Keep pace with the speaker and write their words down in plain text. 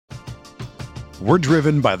We're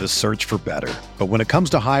driven by the search for better. But when it comes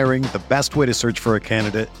to hiring, the best way to search for a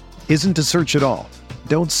candidate isn't to search at all.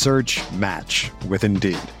 Don't search, match with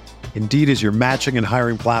Indeed. Indeed is your matching and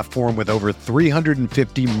hiring platform with over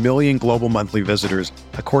 350 million global monthly visitors,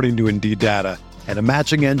 according to Indeed data, and a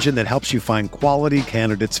matching engine that helps you find quality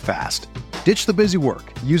candidates fast. Ditch the busy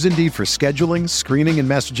work. Use Indeed for scheduling, screening, and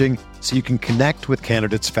messaging so you can connect with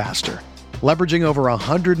candidates faster. Leveraging over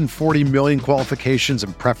 140 million qualifications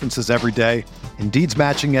and preferences every day, Indeed's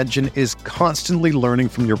matching engine is constantly learning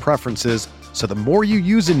from your preferences, so the more you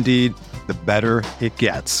use Indeed, the better it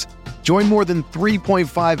gets. Join more than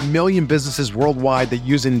 3.5 million businesses worldwide that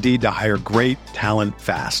use Indeed to hire great talent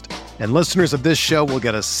fast. And listeners of this show will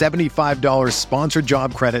get a $75 sponsored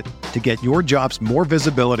job credit to get your jobs more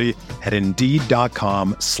visibility at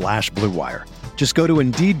Indeed.com/Blue Wire. Just go to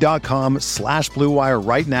Indeed.com/Blue Wire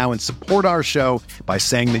right now and support our show by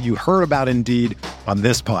saying that you heard about Indeed on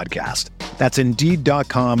this podcast. That's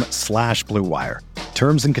Indeed.com/Blue Wire.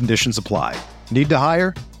 Terms and conditions apply. Need to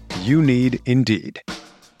hire? You need Indeed.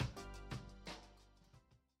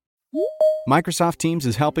 Microsoft Teams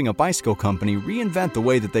is helping a bicycle company reinvent the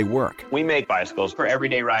way that they work. We make bicycles for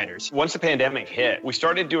everyday riders. Once the pandemic hit, we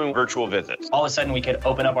started doing virtual visits. All of a sudden, we could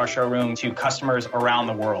open up our showroom to customers around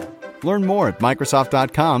the world. Learn more at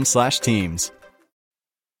Microsoft.com/Teams.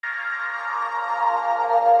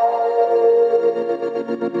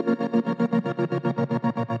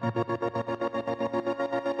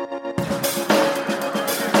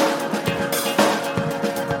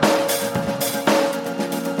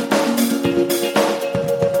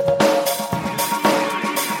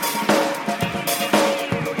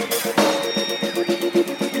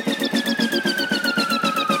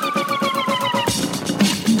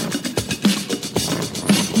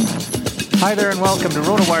 Hi there and welcome to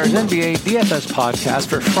RotoWire's NBA DFS podcast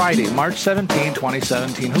for Friday, March 17,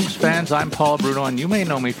 2017. Hoops fans, I'm Paul Bruno, and you may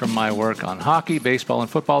know me from my work on hockey, baseball, and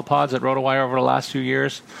football pods at RotoWire over the last few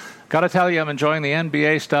years. Got to tell you, I'm enjoying the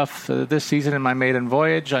NBA stuff this season in my maiden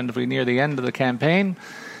voyage, and we're near the end of the campaign.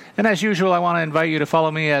 And as usual, I want to invite you to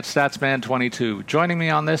follow me at Statsman22. Joining me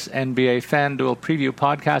on this NBA FanDuel preview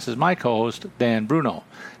podcast is my co-host, Dan Bruno.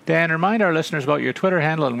 Dan, remind our listeners about your Twitter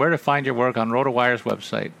handle and where to find your work on RotoWire's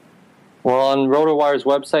website. Well, on RotoWire's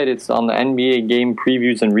website, it's on the NBA game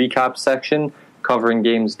previews and recaps section, covering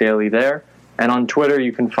games daily there. And on Twitter,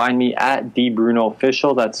 you can find me at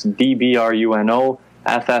DBrunoOfficial. That's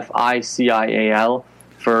DBrunoFFICIAL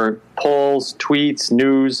for polls, tweets,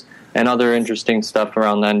 news, and other interesting stuff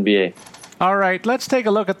around the NBA. All right, let's take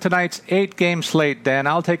a look at tonight's 8-game slate, Dan.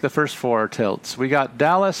 I'll take the first four tilts. We got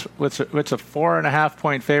Dallas, which is a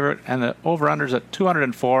 4.5-point favorite, and the over-unders at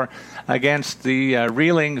 204 against the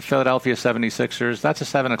reeling Philadelphia 76ers. That's a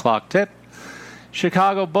 7 o'clock tip.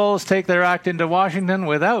 Chicago Bulls take their act into Washington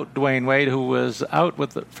without Dwayne Wade, who was out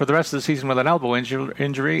for the rest of the season with an elbow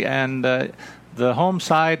injury, and the home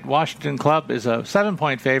side Washington club is a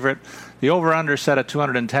 7-point favorite. The over-under set at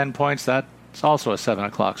 210 points. That's also a 7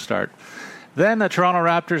 o'clock start. Then the Toronto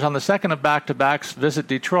Raptors, on the second of back-to-backs, visit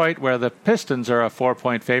Detroit, where the Pistons are a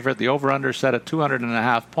 4-point favorite. The over-under set at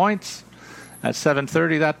 200.5 points. At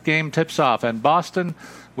 7:30, that game tips off. And Boston,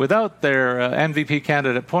 without their MVP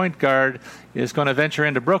candidate point guard, is going to venture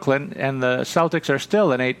into Brooklyn, and the Celtics are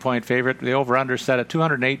still an 8-point favorite. The over-under set at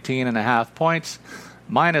 218.5 points.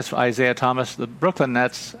 Minus Isaiah Thomas, the Brooklyn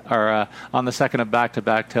Nets are on the second of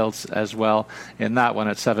back-to-back tilts as well in that one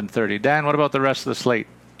at 7:30. Dan, what about the rest of the slate?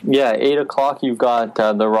 Yeah, 8 o'clock, you've got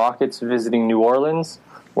the Rockets visiting New Orleans,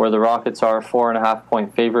 where the Rockets are a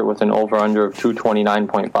 4.5-point favorite with an over-under of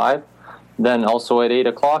 229.5. Then also at 8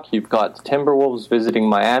 o'clock, you've got the Timberwolves visiting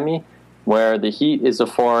Miami, where the Heat is a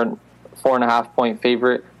 4.5-point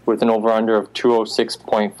favorite with an over-under of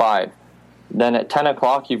 206.5. Then at 10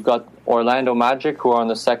 o'clock, you've got Orlando Magic, who are on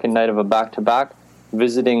the second night of a back-to-back,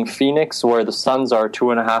 visiting Phoenix, where the Suns are a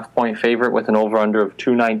 2.5-point favorite with an over-under of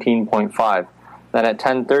 219.5. Then at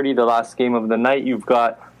 10:30, the last game of the night, you've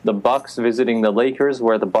got the Bucks visiting the Lakers,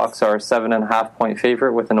 where the Bucks are a 7.5-point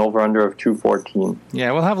favorite with an over-under of 214.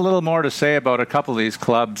 Yeah, we'll have a little more to say about a couple of these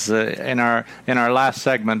clubs in our last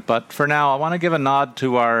segment, but for now, I want to give a nod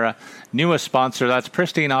to our newest sponsor. That's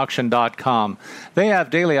PristineAuction.com. They have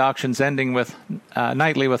daily auctions ending with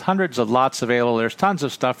nightly with hundreds of lots available. There's tons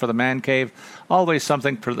of stuff for the man cave. Always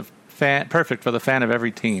something for the perfect for the fan of every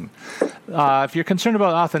team. If you're concerned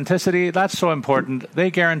about authenticity, that's so important. They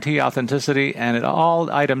guarantee authenticity, and all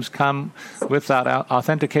items come with that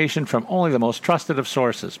authentication from only the most trusted of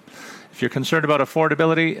sources. If you're concerned about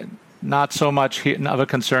affordability, not so much of a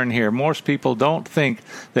concern here. Most people don't think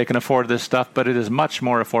they can afford this stuff, but it is much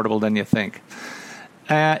more affordable than you think.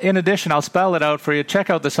 In addition, I'll spell it out for you. Check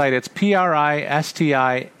out the site. It's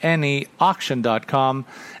PRISTINE auction.com.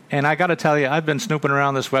 And I got to tell you, I've been snooping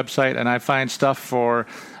around this website, and I find stuff for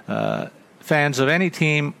fans of any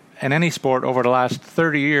team and any sport over the last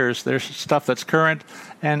 30 years. There's stuff that's current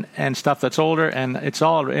and stuff that's older, and it's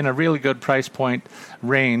all in a really good price point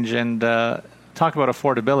range. And talk about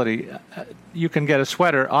affordability. You can get a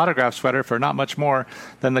sweater, autographed sweater, for not much more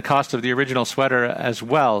than the cost of the original sweater as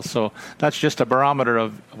well. So that's just a barometer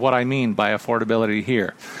of what I mean by affordability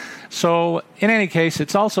here. So in any case,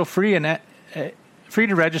 it's also free and free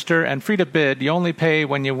to register and free to bid. You only pay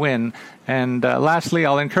when you win. And lastly,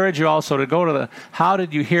 I'll encourage you also to go to the How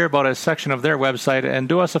Did You Hear About Us section of their website and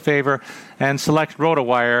do us a favor and select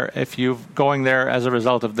RotoWire if you're going there as a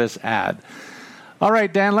result of this ad. All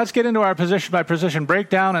right, Dan, let's get into our position-by-position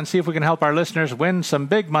breakdown and see if we can help our listeners win some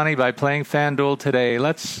big money by playing FanDuel today.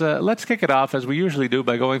 Let's kick it off, as we usually do,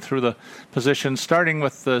 by going through the positions, starting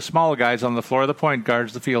with the small guys on the floor, the point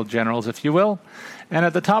guards, the field generals, if you will. And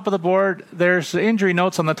at the top of the board, there's injury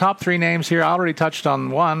notes on the top three names here. I already touched on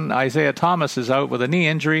one. Isaiah Thomas is out with a knee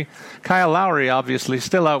injury. Kyle Lowry, obviously,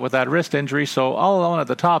 still out with that wrist injury. So all alone at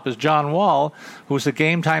the top is John Wall, who's a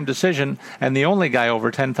game-time decision and the only guy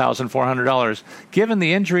over $10,400. Given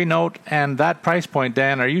the injury note and that price point,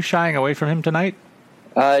 Dan, are you shying away from him tonight?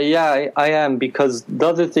 Yeah, I am, because the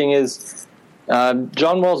other thing is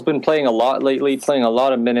John Wall's been playing a lot lately, playing a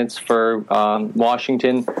lot of minutes for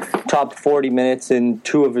Washington, topped 40 minutes in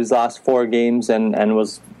 2 of his last 4 games and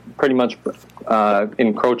was pretty much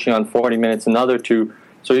encroaching on 40 minutes in the other 2.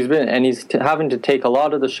 So he's having to take a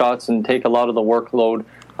lot of the shots and take a lot of the workload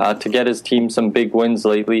to get his team some big wins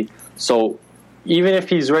lately. So even if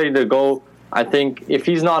he's ready to go, I think if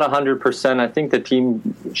he's not 100%, I think the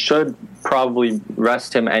team should probably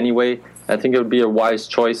rest him anyway. I think it would be a wise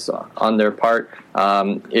choice on their part.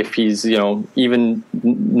 If he's, even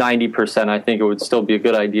 90%, I think it would still be a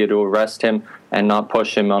good idea to arrest him and not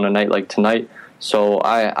push him on a night like tonight. So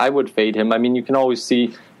I would fade him. I mean, you can always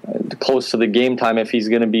see close to the game time if he's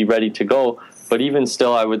going to be ready to go. But even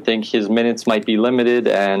still, I would think his minutes might be limited,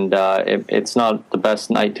 and it's not the best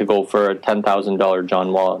night to go for a $10,000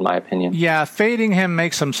 John Wall, in my opinion. Yeah, fading him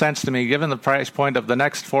makes some sense to me, given the price point of the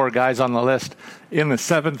next 4 guys on the list in the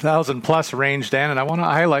 7,000 plus range, Dan, and I want to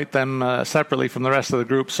highlight them separately from the rest of the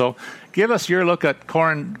group. So give us your look at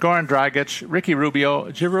Goran Dragic, Ricky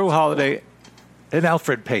Rubio, Jrue Holiday, and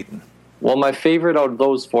Elfrid Payton. Well, my favorite out of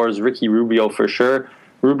those 4 is Ricky Rubio for sure.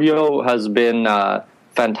 Rubio has been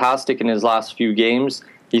fantastic in his last few games.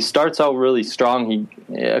 He starts out really strong.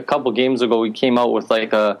 A couple games ago, he came out with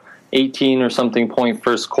like a 18 or something point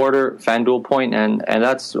first quarter FanDuel point, and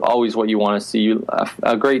that's always what you want to see.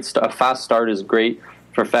 A fast start is great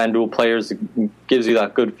for FanDuel players. It gives you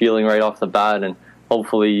that good feeling right off the bat, and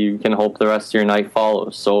hopefully you can hope the rest of your night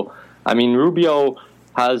follows. So, I mean, Rubio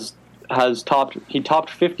has topped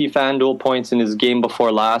 50 FanDuel points in his game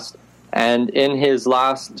before last, and in his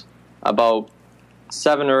last about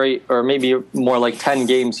 7 or 8 or maybe more like 10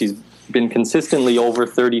 games, he's been consistently over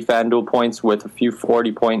 30 FanDuel points with a few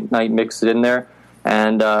 40-point night mixed in there.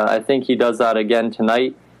 And I think he does that again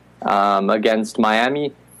tonight against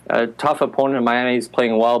Miami. A tough opponent. Miami's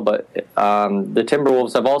playing well, but the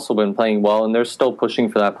Timberwolves have also been playing well, and they're still pushing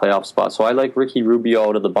for that playoff spot. So I like Ricky Rubio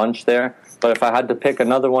out of the bunch there. But if I had to pick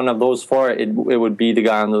another one of those 4, it would be the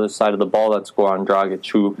guy on the other side of the ball. That's Goran Dragic,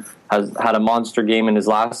 who has had a monster game in his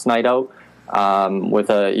last night out.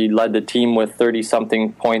 He led the team with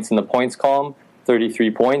 30-something points in the points column,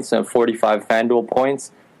 33 points and 45 FanDuel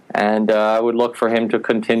points, and I would look for him to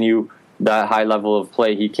continue that high level of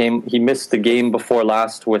play. He missed the game before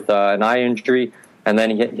last with an eye injury, and then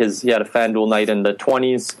he had a FanDuel night in the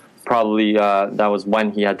 20s. Probably that was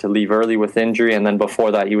when he had to leave early with injury, and then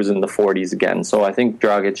before that he was in the 40s again. So I think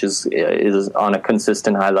Dragic is on a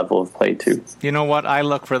consistent high level of play too. You know what? I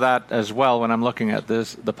look for that as well when I'm looking at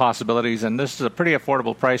the possibilities, and this is a pretty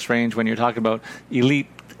affordable price range when you're talking about elite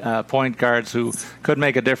point guards who could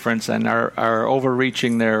make a difference and are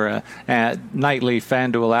overreaching their nightly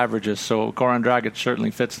FanDuel averages. So Goran Dragic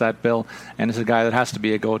certainly fits that bill and is a guy that has to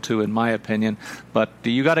be a go-to in my opinion. But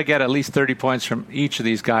you got to get at least 30 points from each of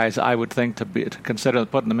these guys, I would think, to consider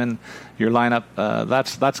putting them in your lineup.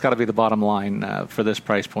 That's got to be the bottom line for this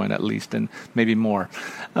price point at least, and maybe more.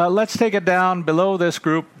 Let's take it down below this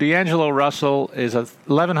group. D'Angelo Russell is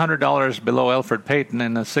 $1,100 below Elfrid Payton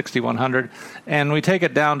in the 6,100, and we take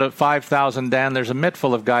it down to 5,000. Dan, there's a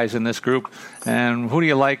mittful of guys in this group, and who do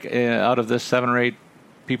you like out of this 7 or 8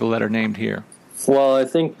 people that are named here? Well, I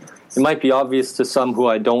think it might be obvious to some who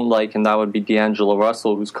I don't like, and that would be D'Angelo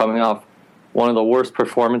Russell, who's coming off one of the worst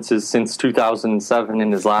performances since 2007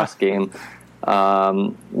 in his last game.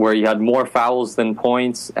 where he had more fouls than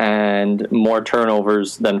points and more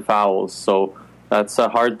turnovers than fouls. So that's a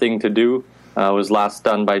hard thing to do. It was last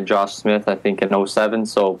done by Josh Smith, I think, in 2007.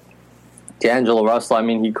 So D'Angelo Russell, I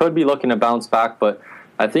mean, he could be looking to bounce back, but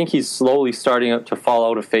I think he's slowly starting to fall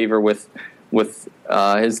out of favor with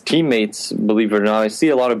his teammates, believe it or not. I see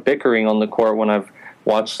a lot of bickering on the court when I've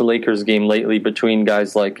watched the Lakers game lately between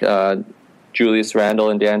guys like Julius Randle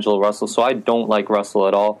and D'Angelo Russell. So I don't like Russell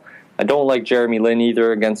at all. I don't like Jeremy Lin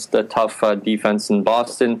either against the tough defense in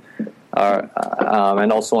Boston,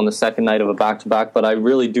 and also on the second night of a back-to-back. But I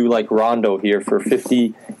really do like Rondo here for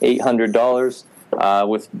 $5,800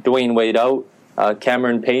 with Dwayne Wade out.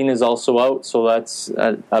 Cameron Payne is also out, so that's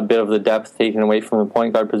a bit of the depth taken away from the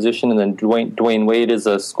point guard position. And then Dwayne Wade is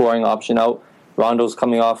a scoring option out. Rondo's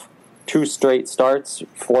coming off 2 straight starts,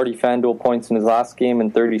 40 FanDuel points in his last game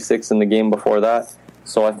and 36 in the game before that.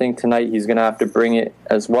 So I think tonight he's going to have to bring it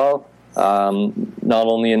as well, not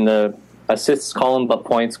only in the assists column but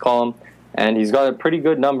points column. And he's got pretty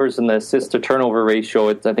good numbers in the assist-to-turnover ratio.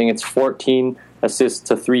 I think it's 14 assists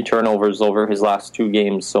to 3 turnovers over his last 2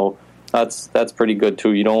 games. So that's pretty good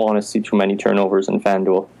too. You don't want to see too many turnovers in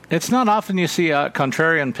FanDuel. It's not often you see a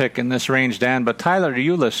contrarian pick in this range, Dan, but Tyler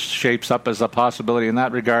Ulis shapes up as a possibility in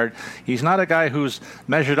that regard. He's not a guy who's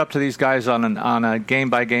measured up to these guys on a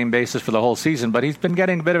game-by-game basis for the whole season, but he's been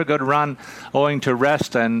getting a bit of a good run owing to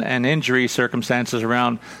rest and injury circumstances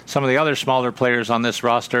around some of the other smaller players on this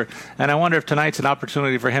roster. And I wonder if tonight's an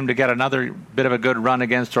opportunity for him to get another bit of a good run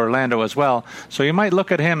against Orlando as well. So you might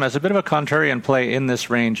look at him as a bit of a contrarian play in this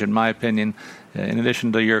range, in my opinion, in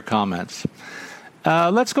addition to your comments.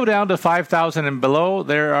 Let's go down to 5,000 and below.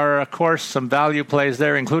 There are, of course, some value plays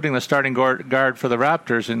there, including the starting guard for the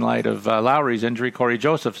Raptors in light of Lowry's injury. Corey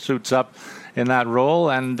Joseph suits up in that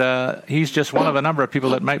role, and he's just one of a number of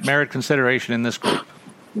people that might merit consideration in this group.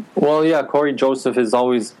 Well, yeah, Corey Joseph is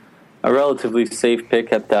always a relatively safe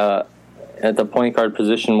pick at the point guard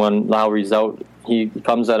position when Lowry's out. He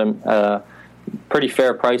comes at a pretty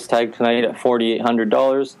fair price tag tonight at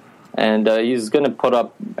 $4,800. And he's going to put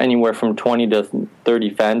up anywhere from 20 to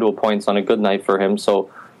 30 FanDuel points on a good night for him. So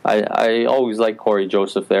I always like Corey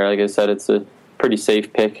Joseph there. Like I said, it's a pretty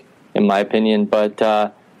safe pick in my opinion. But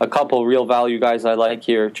a couple real value guys I like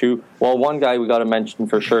here too. Well, one guy we got to mention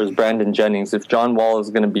for sure is Brandon Jennings. If John Wall is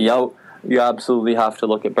going to be out, you absolutely have to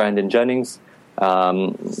look at Brandon Jennings.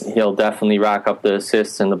 He'll definitely rack up the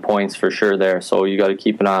assists and the points for sure there. So you got to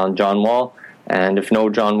keep an eye on John Wall. And if no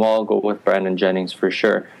John Wall, go with Brandon Jennings for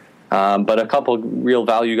sure. But a couple real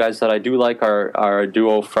value guys that I do like are a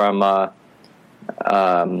duo from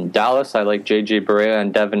Dallas. I like J.J. Barea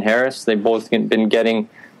and Devin Harris. They've both been getting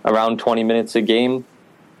around 20 minutes a game,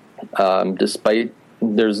 despite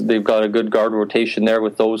they've got a good guard rotation there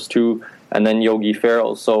with those two, and then Yogi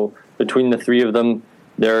Ferrell. So between the three of them,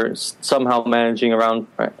 they're somehow managing around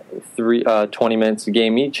 20 minutes a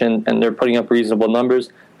game each, and they're putting up reasonable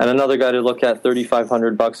numbers. And another guy to look at,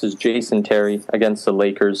 $3,500 is Jason Terry against the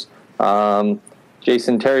Lakers.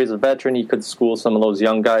 Jason Terry is a veteran. He could school some of those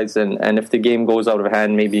young guys, and if the game goes out of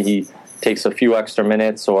hand, maybe he takes a few extra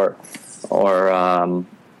minutes or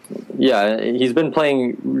he's been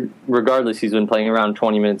playing, regardless, he's been playing around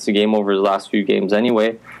 20 minutes a game over the last few games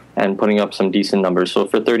anyway, and putting up some decent numbers. So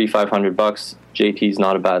for $3,500, JT's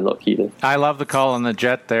not a bad look either. I love the call on the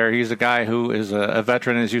Jet there. He's a guy who is a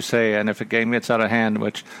veteran, as you say, and if a game gets out of hand,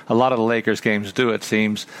 which a lot of the Lakers games do, it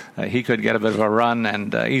seems, he could get a bit of a run,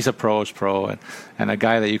 and he's a pro's pro, and a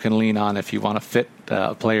guy that you can lean on if you want to fit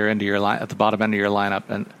a player into your line at the bottom end of your lineup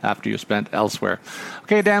and after you spent elsewhere.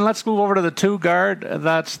 Okay, Dan, let's move over to the 2 guard.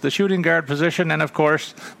 That's the shooting guard position, and of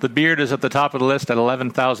course, the beard is at the top of the list at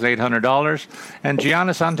 $11,800, and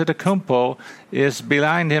Giannis Antetokounmpo is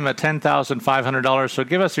behind him at $10,500. So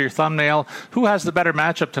give us your thumbnail. Who has the better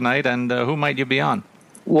matchup tonight, and who might you be on?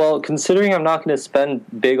 Well, considering I'm not going to spend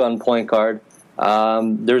big on point guard,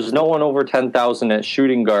 there's no one over $10,000 at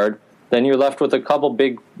shooting guard. Then you're left with a couple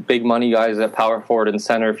big money guys at power forward and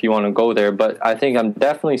center if you want to go there. But I think I'm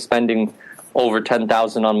definitely spending over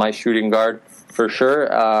 $10,000 on my shooting guard for sure.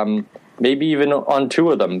 Maybe even on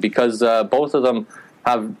 2 of them, because both of them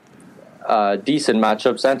have decent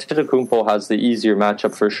matchups. Antetokounmpo has the easier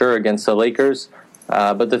matchup for sure against the Lakers.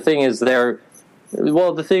 But the thing is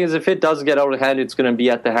if it does get out of hand, it's going to be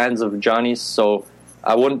at the hands of Giannis. So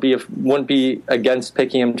I wouldn't be against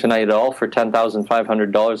picking him tonight at all for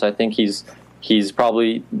 $10,500. I think he's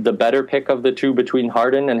probably the better pick of the 2 between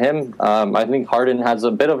Harden and him. I think Harden has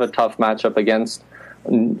a bit of a tough matchup against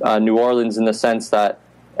New Orleans in the sense that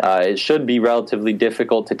it should be relatively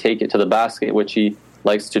difficult to take it to the basket, which he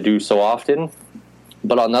likes to do so often.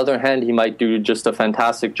 But on the other hand, he might do just a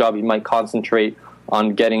fantastic job. He might concentrate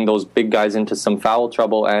on getting those big guys into some foul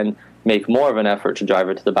trouble and make more of an effort to drive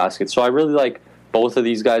it to the basket. So I really like both of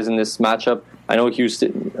these guys in this matchup. I know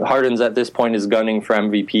Harden's at this point is gunning for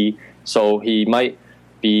MVP, so he might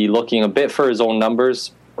be looking a bit for his own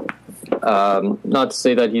numbers. Not to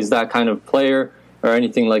say that he's that kind of player or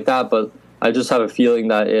anything like that, but I just have a feeling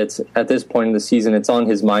that it's at this point in the season, it's on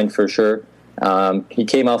his mind for sure. He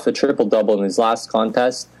came off a triple-double in his last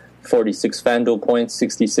contest, 46 FanDuel points,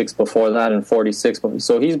 66 before that, and 46.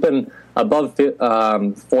 So he's been above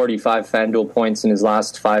 45 FanDuel points in his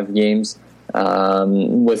last 5 games,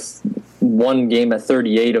 with one game at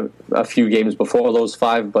 38 a few games before those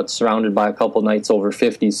 5, but surrounded by a couple nights over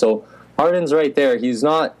 50. So Harden's right there. He's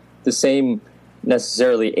not the same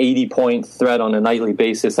necessarily 80-point threat on a nightly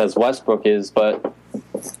basis as Westbrook is,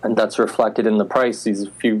 and that's reflected in the price. He's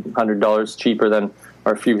a few $100 cheaper than,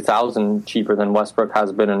 or a few thousand cheaper than Westbrook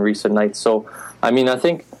has been in recent nights. So, I mean, I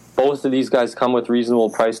think both of these guys come with reasonable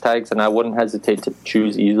price tags, and I wouldn't hesitate to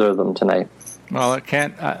choose either of them tonight. Well,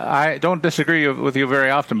 I don't disagree with you very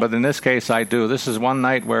often, but in this case, I do. This is one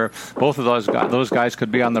night where both of those guys could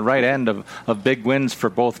be on the right end of big wins for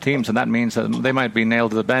both teams, and that means that they might be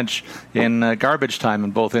nailed to the bench in garbage time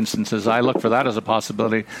in both instances. I look for that as a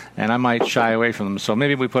possibility, and I might shy away from them. So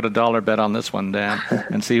maybe we put a $1 bet on this one, Dan,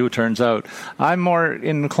 and see who turns out. I'm more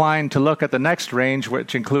inclined to look at the next range,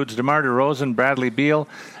 which includes DeMar DeRozan, Bradley Beal,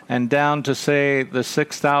 and down to, say, the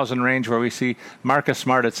 6,000 range where we see Marcus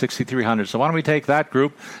Smart at 6,300. So why don't we take that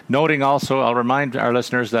group, noting also, I'll remind our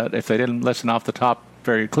listeners that if they didn't listen off the top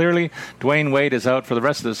very clearly, Dwayne Wade is out for the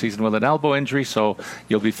rest of the season with an elbow injury, so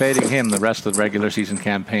you'll be fading him the rest of the regular season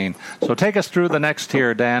campaign. So take us through the next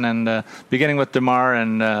tier, Dan, and beginning with DeMar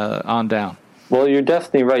and on down. Well, you're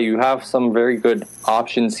definitely right. You have some very good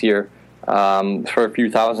options here for a few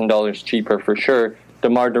 $1,000s cheaper for sure.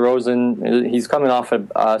 DeMar DeRozan, he's coming off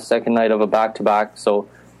a second night of a back-to-back, so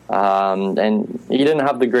and he didn't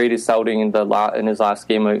have the greatest outing in his last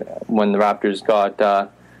game when the Raptors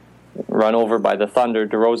got run over by the Thunder.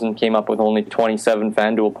 DeRozan came up with only 27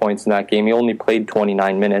 FanDuel points in that game. He only played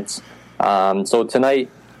 29 minutes. So tonight,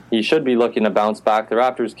 he should be looking to bounce back. The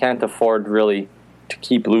Raptors can't afford really to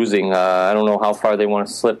keep losing. I don't know how far they want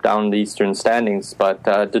to slip down the Eastern standings, but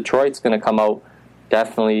Detroit's going to come out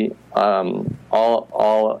definitely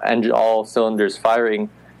all cylinders firing.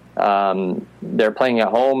 They're playing at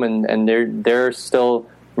home, and they're still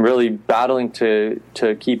really battling to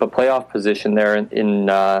keep a playoff position there in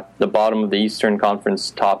the bottom of the Eastern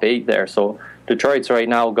Conference top 8 there. So Detroit's right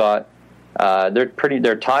now got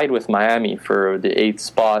they're tied with Miami for the 8th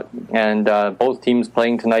spot, and both teams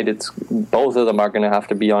playing tonight, both of them are going to have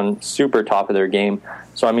to be on super top of their game.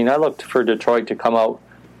 So I mean, I looked for Detroit to come out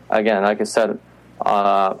again, like I said,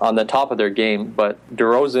 on the top of their game, but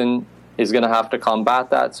DeRozan is going to have to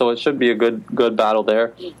combat that, so it should be a good battle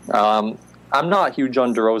there. I'm not huge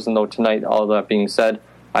on DeRozan, though, tonight. All that being said,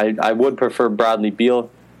 I would prefer Bradley Beal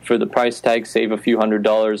for the price tag, save a few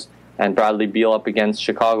 $100s, and Bradley Beal up against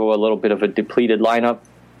Chicago, a little bit of a depleted lineup.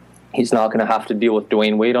 He's not going to have to deal with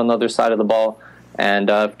Dwayne Wade on the other side of the ball, and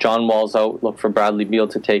if John Wall's out, look for Bradley Beal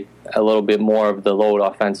to take a little bit more of the load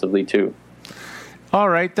offensively, too. All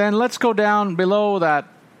right, then let's go down below that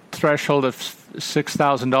threshold of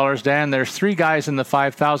 $6,000, Dan. There's 3 guys in the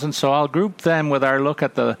 5,000, so I'll group them with our look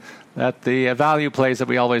at the value plays that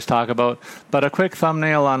we always talk about. But a quick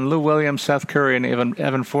thumbnail on Lou Williams, Seth Curry, and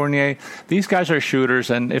Evan Fournier. These guys are shooters,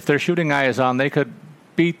 and if their shooting eye is on, they could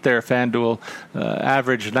beat their FanDuel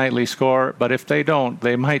average nightly score. But if they don't,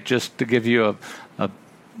 they might just give you a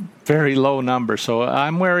very low number. So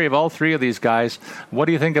I'm wary of all 3 of these guys. What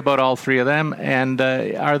do you think about all 3 of them? And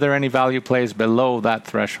are there any value plays below that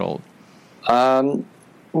threshold?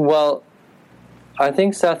 Well, I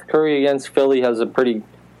think Seth Curry against Philly has a pretty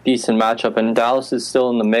decent matchup, and Dallas is still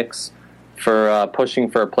in the mix for pushing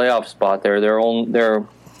for a playoff spot there. They're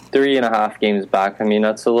 3.5 games back. I mean,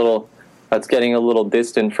 that's getting a little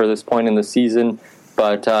distant for this point in the season,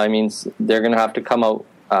 but I mean, they're going to have to come out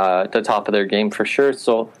at the top of their game for sure.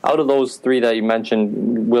 So out of those 3 that you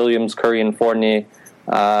mentioned, Williams, Curry, and Fournier,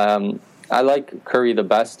 I like Curry the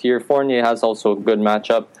best here. Fournier has also a good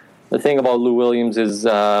matchup. The thing about Lou Williams is,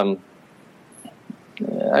 I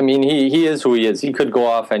mean, he is who he is. He could go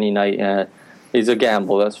off any night. He's a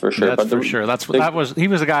gamble, that's for sure. That's for sure. He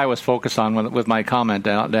was the guy I was focused on with my comment,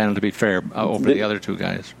 Dan, to be fair, over the other 2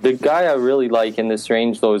 guys. The guy I really like in this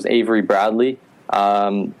range, though, is Avery Bradley.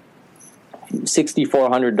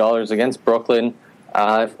 $6,400 against Brooklyn.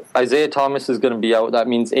 If Isaiah Thomas is going to be out, that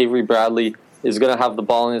means Avery Bradley is going to have the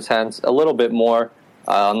ball in his hands a little bit more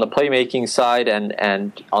on the playmaking side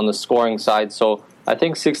and on the scoring side. So I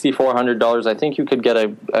think $6,400. I think you could get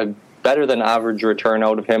a better than average return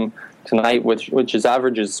out of him tonight, which his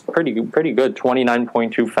average is pretty good,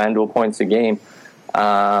 29.2 FanDuel points a game.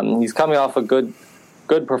 He's coming off a good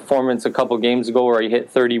performance a couple games ago where he hit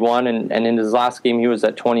 31, and in his last game he was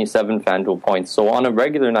at 27 FanDuel points. So on a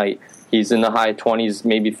regular night, he's in the high 20s,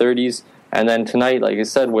 maybe 30s. And then tonight, like I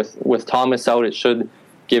said, with Thomas out, it should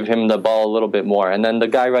give him the ball a little bit more. And then the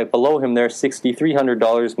guy right below him there,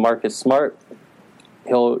 $6,300, Marcus Smart.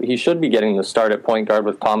 He should be getting the start at point guard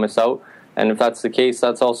with Thomas out. And if that's the case,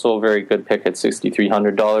 that's also a very good pick at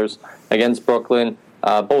 $6,300 against Brooklyn.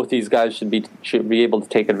 Both these guys should be able to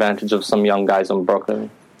take advantage of some young guys on Brooklyn.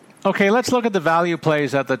 Okay, let's look at the value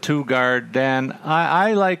plays at the 2 guard, Dan.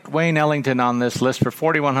 I like Wayne Ellington on this list for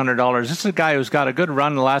 $4,100. This is a guy who's got a good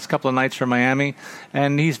run the last couple of nights for Miami,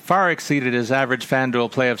 and he's far exceeded his average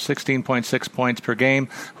FanDuel play of 16.6 points per game.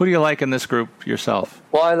 Who do you like in this group yourself?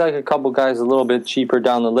 Well, I like a couple guys a little bit cheaper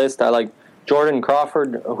down the list. I like Jordan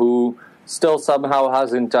Crawford, who still somehow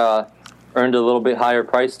hasn't earned a little bit higher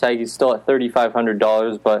price tag. He's still at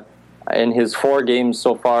 $3,500, but in his 4 games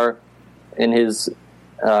so far, in his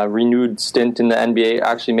renewed stint in the NBA,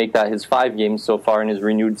 actually make that his 5 games so far in his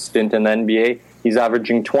renewed stint in the NBA, he's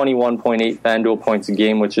averaging 21.8 FanDuel points a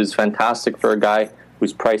game, which is fantastic for a guy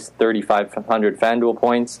who's priced 3,500 FanDuel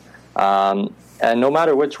points. And no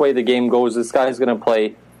matter which way the game goes, this guy's going to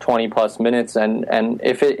play 20-plus minutes. And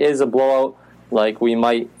if it is a blowout, like we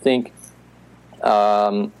might think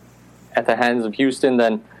at the hands of Houston,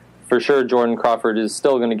 then for sure Jordan Crawford is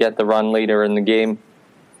still going to get the run later in the game.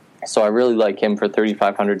 So I really like him for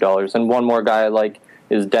 $3,500. And one more guy I like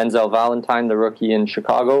is Denzel Valentine, the rookie in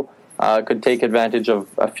Chicago. Could take advantage of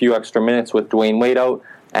a few extra minutes with Dwayne Wade out.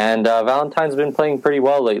 And Valentine's been playing pretty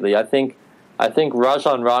well lately. I think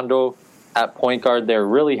Rajon Rondo at point guard there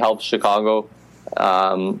really helps Chicago.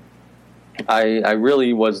 I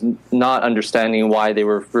really was not understanding why they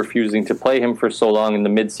were refusing to play him for so long in the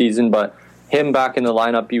midseason, but him back in the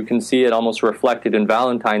lineup, you can see it almost reflected in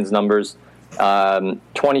Valentine's numbers. 25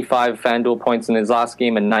 FanDuel points in his last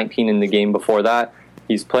game and 19 in the game before that.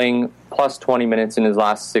 He's playing plus 20 minutes in his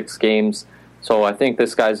last 6 games. So I think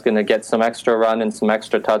this guy's going to get some extra run and some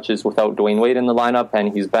extra touches without Dwayne Wade in the lineup,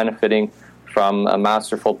 and he's benefiting from a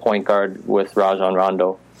masterful point guard with Rajon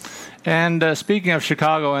Rondo. And speaking of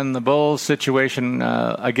Chicago and the Bulls situation,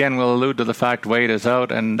 again, we'll allude to the fact Wade is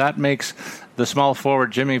out, and that makes the small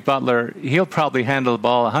forward Jimmy Butler, he'll probably handle the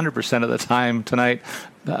ball 100% of the time tonight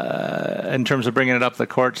in terms of bringing it up the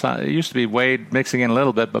court. It used to be Wade mixing in a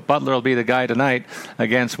little bit, but Butler will be the guy tonight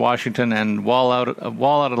against Washington, and Wall out of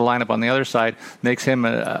the lineup on the other side makes him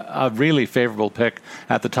a really favorable pick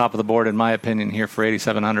at the top of the board, in my opinion, here for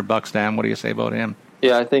 $8,700. Dan, what do you say about him?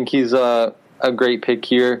 Yeah, I think he's a great pick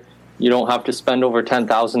here. You don't have to spend over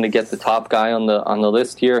 $10,000 to get the top guy on the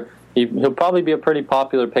list here. He'll probably be a pretty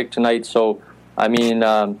popular pick tonight. So, I mean,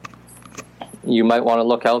 you might want to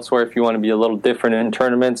look elsewhere if you want to be a little different in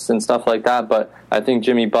tournaments and stuff like that. But I think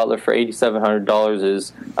Jimmy Butler for $8,700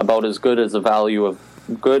 is about as good as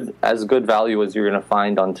good value as you're going to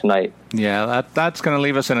find on tonight. Yeah, that's going to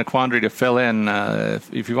leave us in a quandary to fill in.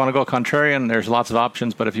 If you want to go contrarian, there's lots of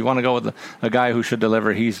options, but if you want to go with a guy who should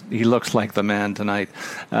deliver, he looks like the man tonight.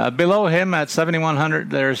 Below him at $7,100,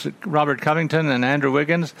 there's Robert Covington and Andrew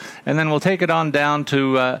Wiggins, and then we'll take it on down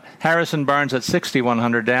to Harrison Barnes at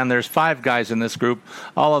 $6,100. Dan, there's 5 guys in this group.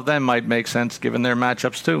 All of them might make sense given their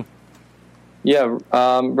matchups too. Yeah,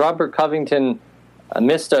 Robert Covington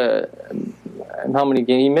missed how many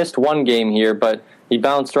games? He missed 1 game here, but he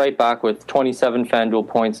bounced right back with 27 FanDuel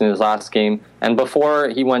points in his last game. And before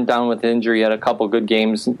he went down with injury, he had a couple good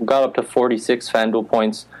games, got up to 46 FanDuel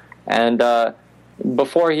points. And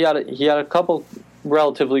before he had a couple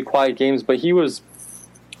relatively quiet games, but he was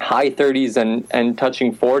high 30s and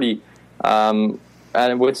touching 40, and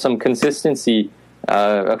with some consistency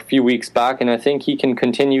a few weeks back. And I think he can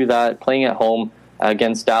continue that playing at home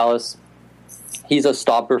against Dallas. He's a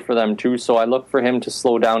stopper for them too, so I look for him to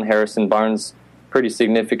slow down Harrison Barnes pretty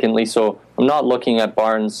significantly. So I'm not looking at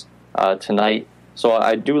Barnes tonight. So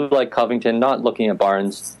I do like Covington, not looking at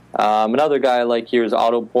Barnes. Another guy I like here is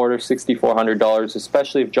Otto Porter, $6,400,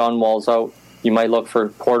 especially if John Wall's out. You might look for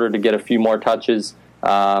Porter to get a few more touches.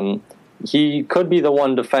 He could be the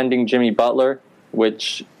one defending Jimmy Butler,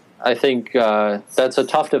 which I think that's a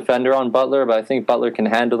tough defender on Butler, but I think Butler can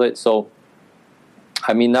handle it. So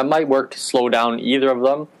I mean, that might work to slow down either of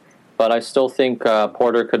them, but I still think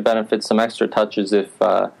Porter could benefit some extra touches if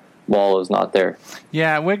wall is not there.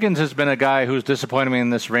 Yeah, Wiggins has been a guy who's disappointed me in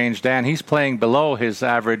this range, Dan. He's playing below his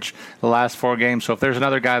average the last 4 games, so if there's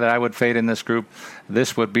another guy that I would fade in this group,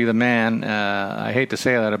 this would be the man. I hate to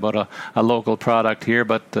say that about a local product here,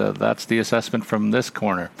 but that's the assessment from this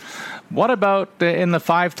corner. What about in the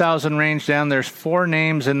 5,000 range down? There's 4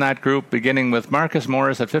 names in that group, beginning with Marcus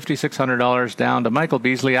Morris at $5,600 down to Michael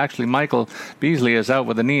Beasley. Actually, Michael Beasley is out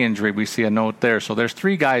with a knee injury. We see a note there. So there's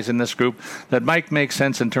 3 guys in this group that might make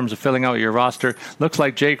sense in terms of filling out your roster. Looks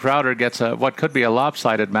like Jake Crowder gets what could be a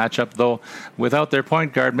lopsided matchup, though without their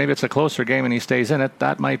point guard, maybe it's a closer game and he stays in it.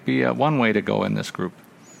 That might be one way to go in this group.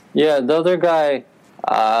 Yeah, the other guy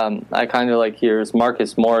I kind of like here is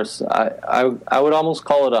Marcus Morris. I would almost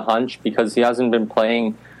call it a hunch because he hasn't been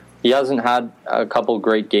playing. He hasn't had a couple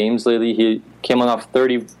great games lately. He came off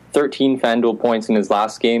 13 FanDuel points in his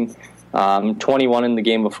last game, 21 in the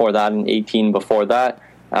game before that, and 18 before that.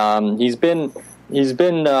 He's been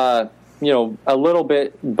a little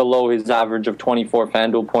bit below his average of 24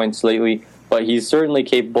 FanDuel points lately, but he's certainly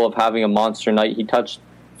capable of having a monster night. He touched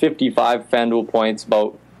 55 FanDuel points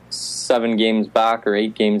about 7 games back or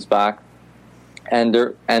 8 games back, and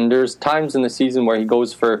there's times in the season where he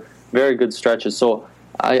goes for very good stretches. So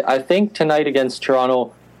I think tonight against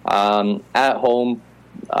Toronto at home,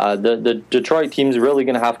 the Detroit team's really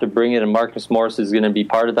going to have to bring it, and Marcus Morris is going to be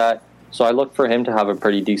part of that. So I look for him to have a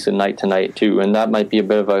pretty decent night tonight too, and that might be a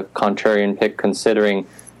bit of a contrarian pick considering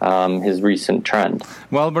his recent trend.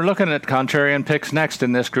 Well, we're looking at contrarian picks next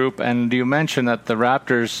in this group, and you mentioned that the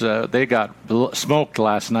Raptors, they got smoked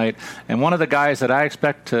last night, and one of the guys that I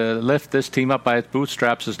expect to lift this team up by its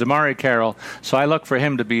bootstraps is DeMarre Carroll, so I look for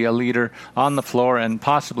him to be a leader on the floor and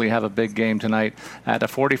possibly have a big game tonight at a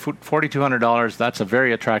 $4,200. That's a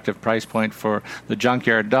very attractive price point for the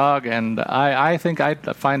Junkyard Dog, and I think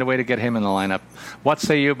I'd find a way to get him in the lineup. What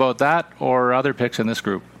say you about that or other picks in this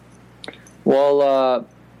group? Well,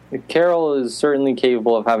 Carroll is certainly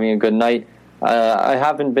capable of having a good night. I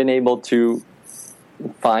haven't been able to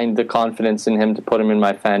find the confidence in him to put him in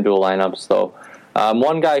my FanDuel lineups, though.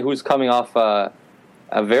 One guy who's coming off a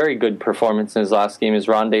very good performance in his last game is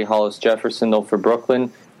Rondae Hollis-Jefferson, though, for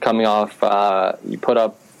Brooklyn. Coming off, he put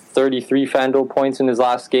up 33 FanDuel points in his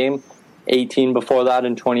last game, 18 before that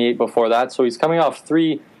and 28 before that. So he's coming off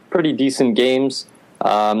 3 pretty decent games.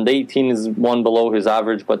 The 18 is one below his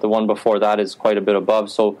average, but the one before that is quite a bit above.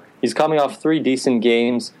 So he's coming off 3 decent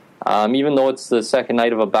games, even though it's the second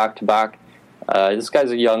night of a back-to-back. This guy's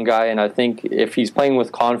a young guy, and I think if he's playing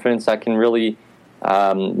with confidence, that can really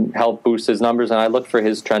help boost his numbers, and I look for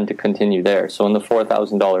his trend to continue there. So in the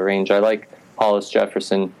 $4,000 range, I like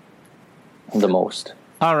Hollis-Jefferson the most.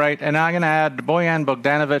 All right, and I'm going to add Bojan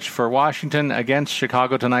Bogdanovic for Washington against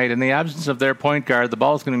Chicago tonight. In the absence of their point guard, the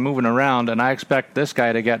ball's going to be moving around, and I expect this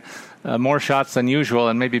guy to get more shots than usual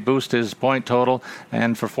and maybe boost his point total.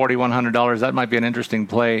 And for $4,100, that might be an interesting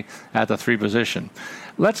play at the 3 position.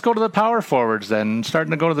 Let's go to the power forwards then,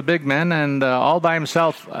 starting to go to the big men, and all by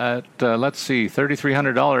himself at,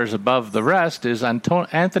 $3,300 above the rest is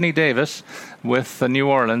Anthony Davis with New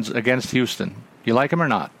Orleans against Houston. You like him or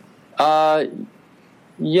not?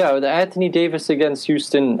 Yeah, the Anthony Davis against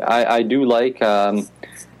Houston, I do like.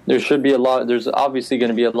 There should be a lot. There's obviously going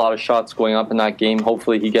to be a lot of shots going up in that game.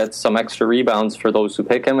 Hopefully, he gets some extra rebounds for those who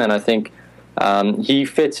pick him, and I think he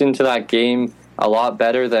fits into that game a lot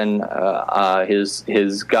better than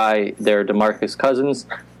his guy there, DeMarcus Cousins,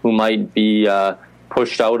 who might be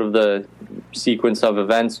pushed out of the sequence of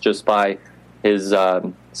events just by his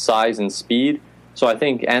size and speed. So I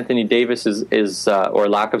think Anthony Davis is or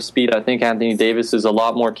lack of speed, I think Anthony Davis is a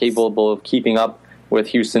lot more capable of keeping up with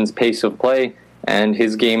Houston's pace of play, and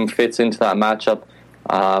his game fits into that matchup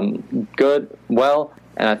well,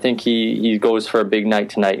 and I think he goes for a big night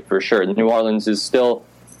tonight for sure. New Orleans is still,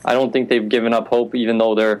 I don't think they've given up hope, even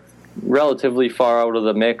though they're relatively far out of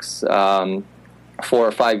the mix. 4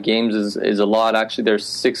 or 5 games is a lot. Actually, there's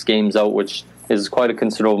 6 games out, which is quite a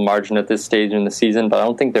considerable margin at this stage in the season, but I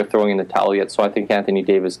don't think they're throwing in the towel yet, so I think Anthony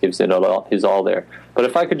Davis gives it his all there. But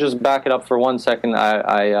if I could just back it up for 1 second,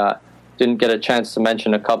 I didn't get a chance to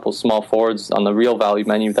mention a couple small forwards on the real value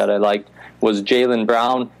menu that I liked, was Jaylen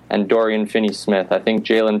Brown and Dorian Finney-Smith. I think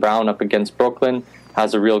Jaylen Brown up against Brooklyn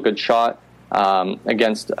has a real good shot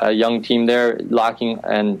against a young team there,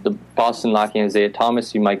 and the Boston lacking Isaiah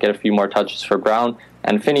Thomas. You might get a few more touches for Brown.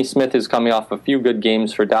 And Finney-Smith is coming off a few good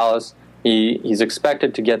games for Dallas. He's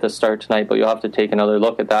expected to get the start tonight, but you'll have to take another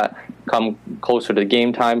look at that come closer to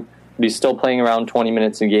game time. But he's still playing around 20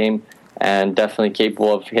 minutes a game and definitely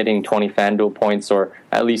capable of hitting 20 FanDuel points or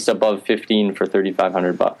at least above 15 for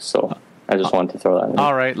 $3,500. So I just wanted to throw that in.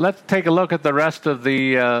 All right, let's take a look at the rest of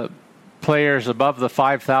the players above the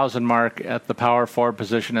 5,000 mark at the power forward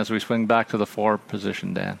position as we swing back to the 4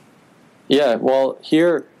 position, Dan? Yeah, well,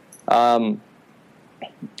 here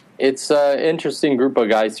it's an interesting group of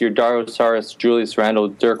guys here. Dario Saric, Julius Randle,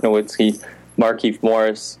 Dirk Nowitzki, Markieff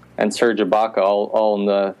Morris, and Serge Ibaka, all in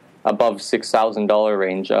the above $6,000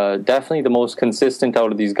 range. Definitely the most consistent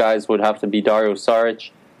out of these guys would have to be Dario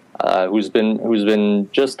Saric, who's been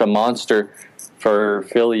just a monster for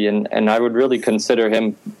Philly, and I would really consider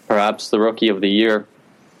him perhaps the Rookie of the Year,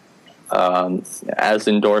 as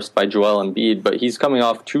endorsed by Joel Embiid. But he's coming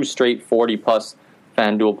off 2 straight 40-plus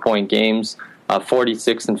FanDuel point games,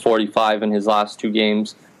 46 and 45 in his last 2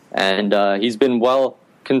 games, and he's been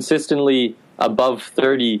consistently above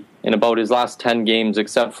 30 in about his last 10 games,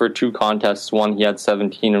 except for 2 contests. One he had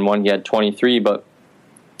 17 and one he had 23. But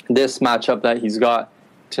this matchup that he's got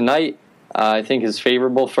tonight, I think, is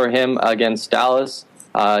favorable for him against Dallas.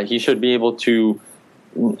 He should be able to.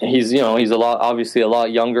 He's obviously a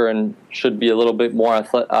lot younger and should be a little bit more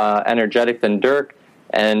energetic than Dirk.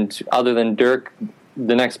 And other than Dirk,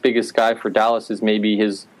 the next biggest guy for Dallas is maybe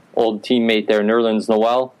his old teammate there, Nerlens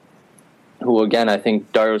Noel, who, again, I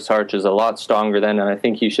think Dario Saric is a lot stronger than, and I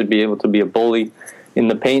think he should be able to be a bully in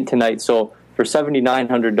the paint tonight. So for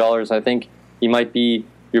 $7,900, I think he might be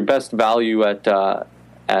your best value at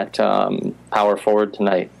power forward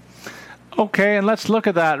tonight. Okay, and let's look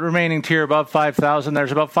at that remaining tier above 5,000.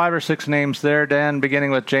 There's about 5 or 6 names there, Dan, beginning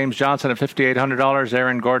with James Johnson at $5,800,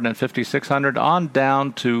 Aaron Gordon at $5,600, on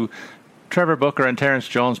down to Trevor Booker and Terrence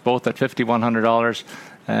Jones, both at $5,100.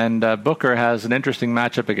 And Booker has an interesting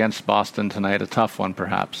matchup against Boston tonight, a tough one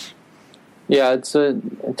perhaps. Yeah, it's a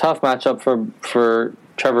tough matchup for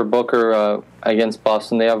Trevor Booker against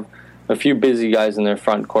Boston. They have a few busy guys in their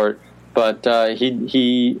front court, but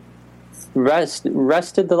he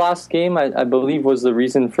rested the last game, I believe was the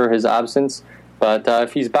reason for his absence. But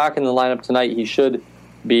if he's back in the lineup tonight, he should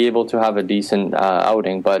be able to have a decent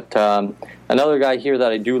outing. But another guy here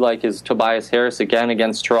that I do like is Tobias Harris, again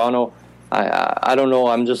against Toronto. I don't know.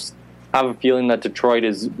 I have a feeling that Detroit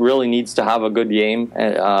really needs to have a good game.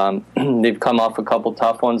 They've come off a couple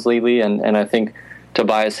tough ones lately, and I think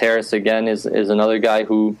Tobias Harris again is another guy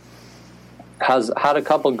who has had a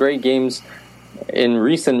couple great games in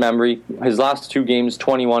recent memory. His last 2 games,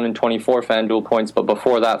 21 and 24 FanDuel points, but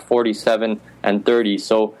before that, 47 and 30.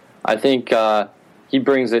 So I think he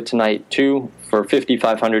brings it tonight too. For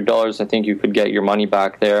 $5,500, I think you could get your money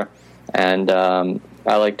back there. And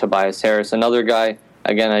I like Tobias Harris. Another guy,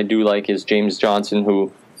 again, I do like is James Johnson,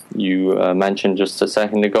 who you mentioned just a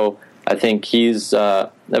second ago. I think he's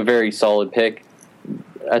a very solid pick.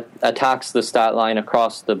 Attacks the stat line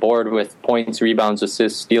across the board with points, rebounds,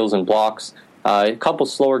 assists, steals, and blocks. A couple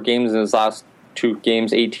slower games in his last 2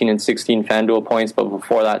 games, 18 and 16 FanDuel points, but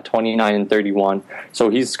before that, 29 and 31. So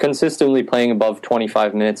he's consistently playing above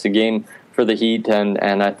 25 minutes a game for the Heat, and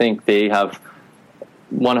I think they have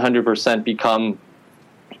 100% become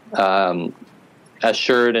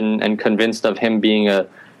assured and convinced of him being a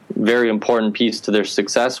very important piece to their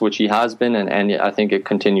success, which he has been, and I think it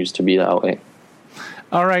continues to be that way.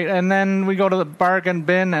 All right, and then we go to the bargain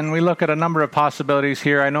bin, and we look at a number of possibilities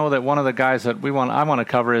here. I know that one of the guys that I want to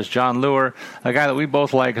cover is John Lure, a guy that we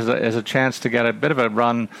both like as a chance to get a bit of a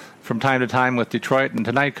run from time to time with Detroit, and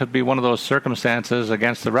tonight could be one of those circumstances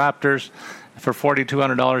against the Raptors. For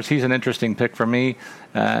 $4,200, he's an interesting pick for me.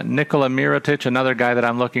 Nikola Mirotic, another guy that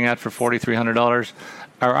I'm looking at for $4,300.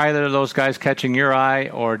 Are either of those guys catching your eye,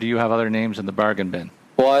 or do you have other names in the bargain bin?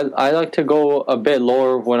 Well, I like to go a bit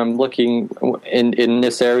lower when I'm looking in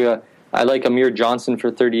this area. I like Amir Johnson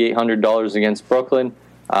for $3,800 against Brooklyn.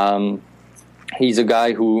 He's a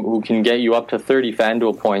guy who can get you up to 30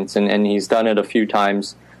 FanDuel points, and he's done it a few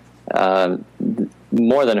times,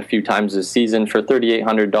 more than a few times this season. For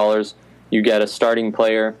 $3,800, you get a starting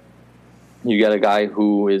player. You get a guy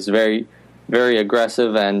who is very, very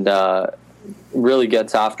aggressive and really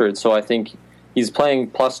gets after it. So I think he's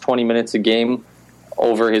playing plus 20 minutes a game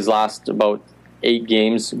over his last about 8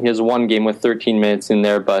 games. He has 1 game with 13 minutes in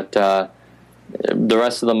there, but the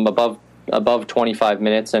rest of them above 25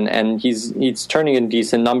 minutes, and he's turning in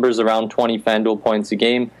decent numbers, around 20 FanDuel points a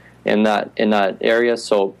game in that area.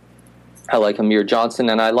 So I like Amir Johnson,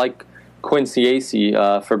 and I like Quincy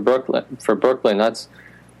Acey for Brooklyn. That's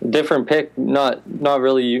a different pick, not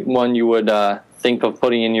really one you would think of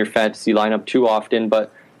putting in your fantasy lineup too often.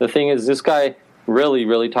 But the thing is, this guy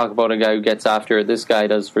really talk about a guy who gets after it. This guy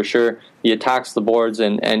does for sure. He attacks the boards,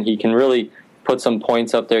 and he can really put some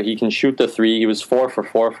points up there. He can shoot the 3. He was 4 for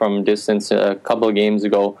 4 from distance a couple of games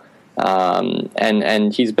ago.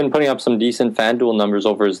 And he's been putting up some decent FanDuel numbers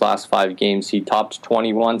over his last 5 games. He topped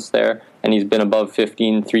 20 once there, and he's been above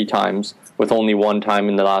 15 3 times, with only one time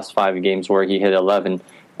in the last 5 games where he hit 11.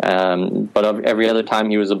 But every other time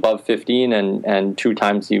he was above 15, and 2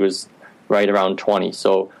 times he was right around 20.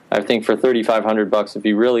 So I think for $3,500, if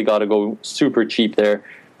you really got to go super cheap there,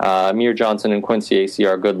 Amir Johnson and Quincy AC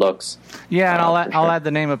are good looks. Yeah, and I'll add the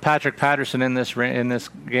name of Patrick Patterson in this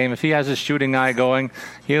game. If he has his shooting eye going,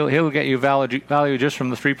 he'll get you value just from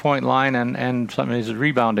the 3-point line and some of his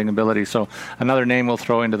rebounding ability. So another name we'll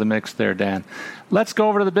throw into the mix there, Dan. Let's go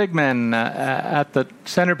over to the big men at the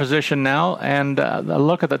center position now, and a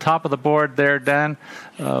look at the top of the board there, Dan.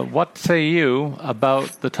 What say you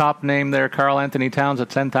about the top name there, Karl Anthony Towns at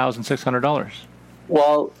 $10,600?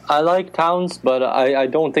 Well, I like Towns, but I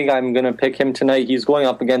don't think I'm going to pick him tonight. He's going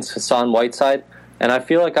up against Hassan Whiteside, and I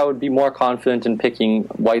feel like I would be more confident in picking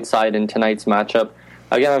Whiteside in tonight's matchup.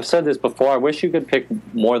 Again, I've said this before. I wish you could pick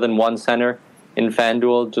more than one center in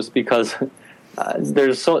FanDuel, just because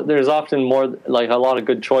there's often more, like, a lot of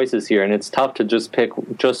good choices here, and it's tough to just pick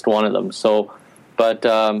just one of them. So, but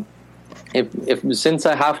if since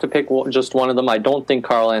I have to pick just one of them, I don't think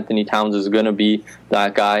Karl Anthony Towns is going to be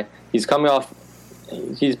that guy. He's coming off.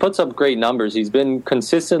 He puts up great numbers. He's been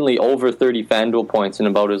consistently over 30 FanDuel points in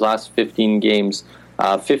about his last 15 games,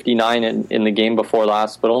 59 in the game before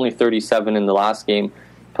last, but only 37 in the last game.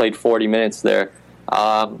 Played 40 minutes there.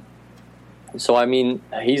 So, I mean,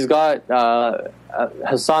 he's got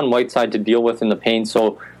Hassan Whiteside to deal with in the paint.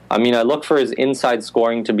 So, I mean, I look for his inside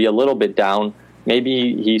scoring to be a little bit down.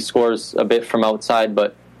 Maybe he scores a bit from outside,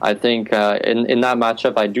 but I think in that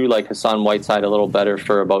matchup, I do like Hassan Whiteside a little better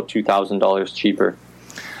for about $2,000 cheaper.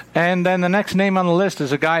 And then the next name on the list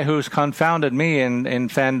is a guy who's confounded me in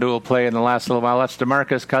FanDuel play in the last little while. That's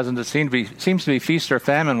DeMarcus Cousins. It seems to be feast or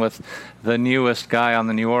famine with the newest guy on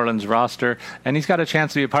the New Orleans roster. And he's got a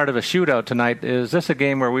chance to be a part of a shootout tonight. Is this a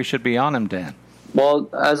game where we should be on him, Dan? Well,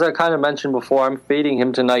 as I kind of mentioned before, I'm fading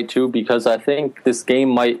him tonight too, because I think this game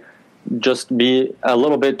might just be a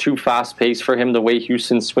little bit too fast-paced for him, the way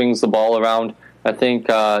Houston swings the ball around. I think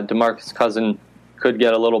DeMarcus Cousins could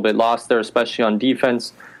get a little bit lost there, especially on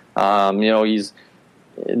defense. They're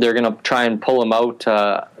going to try and pull him out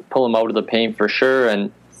of the paint for sure.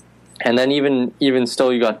 And then even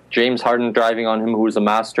still, you got James Harden driving on him, who's a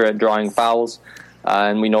master at drawing fouls.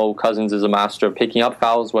 And we know Cousins is a master of picking up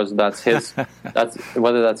fouls, whether that's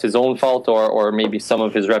his own fault or maybe some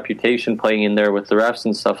of his reputation playing in there with the refs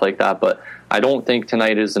and stuff like that. But I don't think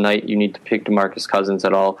tonight is the night you need to pick DeMarcus Cousins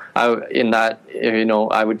at all. I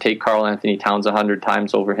would take Karl Anthony Towns 100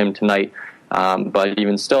 times over him tonight. But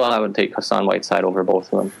even still, I would take Hassan Whiteside over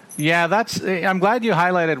both of them. Yeah, I'm glad you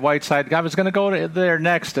highlighted Whiteside. I was going to go there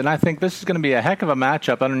next, and I think this is going to be a heck of a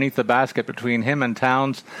matchup underneath the basket between him and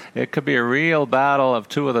Towns. It could be a real battle of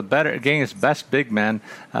two of the best big men.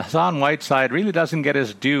 Hassan Whiteside really doesn't get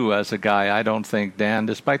his due as a guy, I don't think, Dan,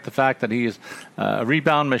 despite the fact that he's a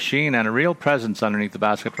rebound machine and a real presence underneath the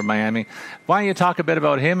basket for Miami. Why don't you talk a bit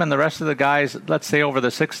about him and the rest of the guys, let's say over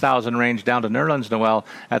the 6,000 range down to Nerlens Noel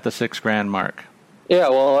at the $6,000 mark? Yeah,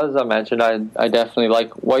 well, as I mentioned, I definitely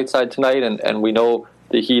like Whiteside tonight, and we know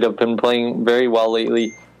the Heat have been playing very well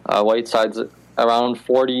lately. Whiteside's around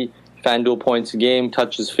 40 FanDuel points a game,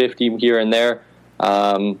 touches 50 here and there,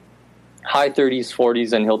 high 30s,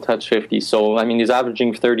 40s, and he'll touch 50. So, I mean, he's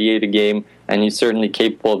averaging 38 a game, and he's certainly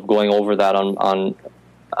capable of going over that on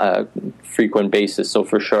a frequent basis. So,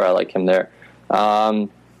 for sure, I like him there.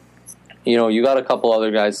 You got a couple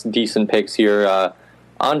other guys, decent picks here.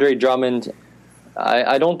 Andre Drummond.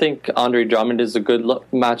 I don't think Andre Drummond is a good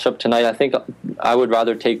matchup tonight. I think I would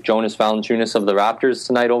rather take Jonas Valanciunas of the Raptors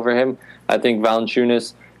tonight over him. I think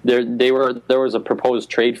Valanciunas, there was a proposed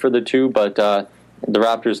trade for the two, but the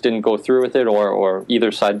Raptors didn't go through with it, or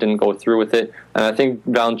either side didn't go through with it. And I think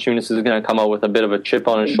Valanciunas is going to come out with a bit of a chip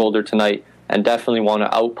on his shoulder tonight and definitely want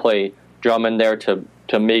to outplay Drummond there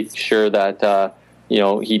to make sure that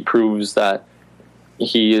he proves that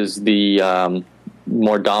he is the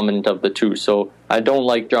more dominant of the two. So I don't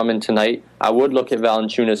like Drummond tonight. I would look at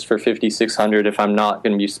Valanciunas for $5,600 if I'm not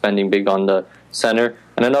going to be spending big on the center.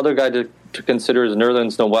 And another guy to consider is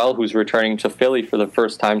Nerlens Noel, who's returning to Philly for the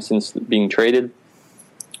first time since being traded.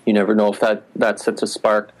 You never know if that sets a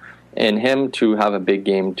spark in him to have a big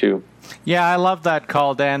game too. Yeah, I love that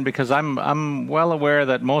call, Dan, because I'm well aware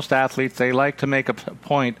that most athletes, they like to make a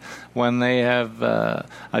point when they have a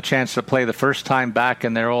chance to play the first time back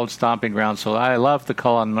in their old stomping ground. So I love the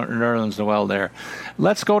call on Nerlens Noel there.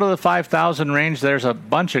 Let's go to the 5,000 range. There's a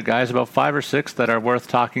bunch of guys, about 5 or 6, that are worth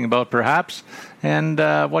talking about perhaps. And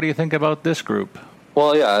what do you think about this group?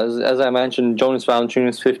 Well, yeah, as I mentioned, Jonas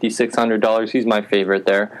Valanciunas, $5,600. He's my favorite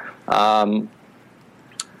there. A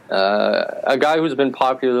guy who's been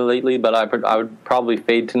popular lately, but I would probably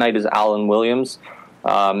fade tonight is Alan Williams.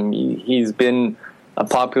 He's been a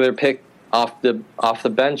popular pick off the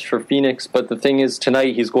bench for Phoenix, but the thing is,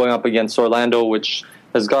 tonight he's going up against Orlando, which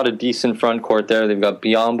has got a decent front court there. They've got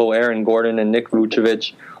Biyombo, Aaron Gordon, and Nick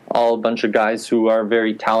Vucevic, all a bunch of guys who are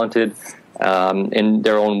very talented in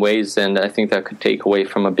their own ways, and I think that could take away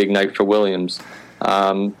from a big night for Williams.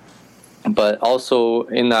 But also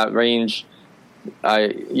in that range, I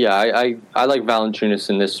like Valanciunas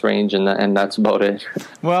in this range, and that's about it.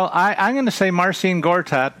 Well, I'm going to say Marcin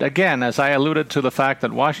Gortat, again, as I alluded to the fact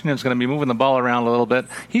that Washington's going to be moving the ball around a little bit.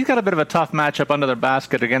 He's got a bit of a tough matchup under their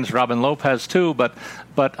basket against Robin Lopez, too, but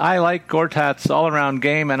I like Gortat's all-around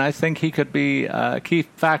game, and I think he could be a key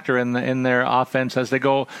factor in their offense as they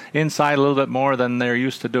go inside a little bit more than they're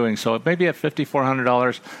used to doing. So maybe at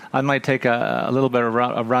 $5,400, I might take a little bit of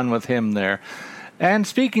a run with him there. And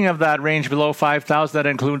speaking of that range below 5,000, that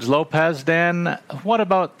includes Lopez. Dan, what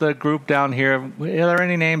about the group down here? Are there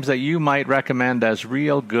any names that you might recommend as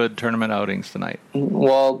real good tournament outings tonight?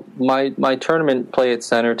 Well, my tournament play at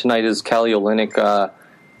center tonight is Kelly Olynyk,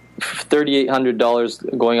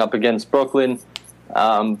 $3,800 going up against Brooklyn.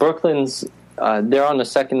 Brooklyn's they're on the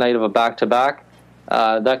second night of a back-to-back.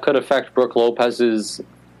 That could affect Brook Lopez's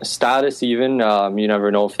status even. You never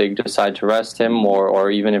know if they decide to rest him or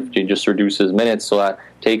even if they just reduce his minutes, so that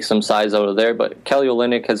takes some size out of there. But Kelly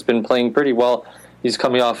Olynyk has been playing pretty well. He's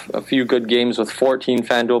coming off a few good games with 14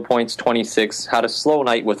 FanDuel points, 26, had a slow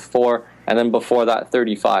night with 4, and then before that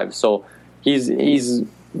 35. So he's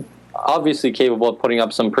obviously capable of putting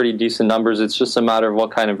up some pretty decent numbers. It's just a matter of what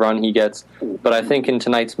kind of run he gets. But I think in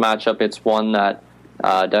tonight's matchup, it's one that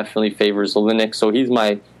definitely favors Olynyk. So he's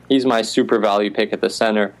my super value pick at the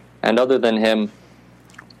center. And other than him,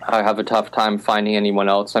 I have a tough time finding anyone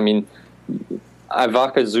else. I mean,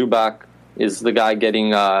 Ivica Zubac is the guy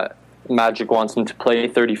getting Magic wants him to play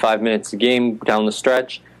 35 minutes a game down the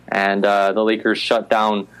stretch, and the Lakers shut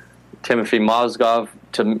down Timothy Mozgov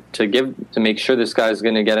to make sure this guy's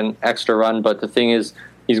going to get an extra run. But the thing is,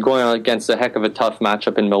 he's going against a heck of a tough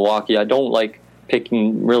matchup in Milwaukee. I don't like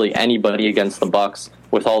picking really anybody against the Bucks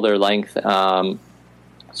with all their length.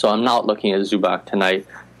 So I'm not looking at Zubac tonight.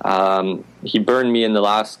 He burned me in the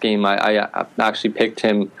last game. I actually picked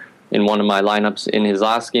him in one of my lineups in his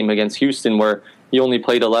last game against Houston, where he only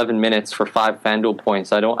played 11 minutes for 5 FanDuel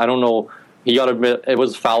points. I don't know. It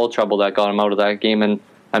was foul trouble that got him out of that game. And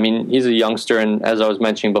I mean, he's a youngster, and as I was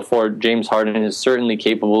mentioning before, James Harden is certainly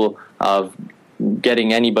capable of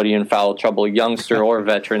getting anybody in foul trouble, youngster or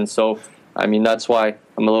veteran. So I mean, that's why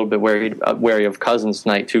I'm a little bit wary of Cousins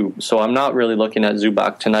tonight too. So I'm not really looking at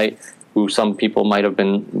Zubac tonight, who some people might have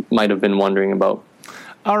been wondering about.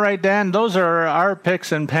 All right, Dan, those are our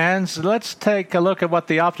picks and pans. Let's take a look at what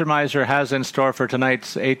the Optimizer has in store for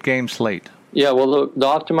tonight's 8-game slate. Yeah, well, the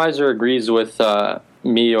Optimizer agrees with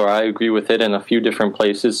me, or I agree with it in a few different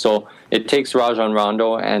places. So it takes Rajon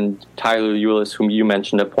Rondo and Tyler Ulis, whom you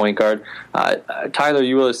mentioned at point guard. Tyler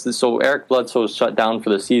Ulis, so Eric Bledsoe is shut down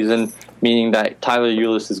for the season, meaning that Tyler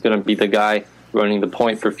Ulis is going to be the guy running the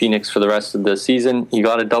point for Phoenix for the rest of the season. He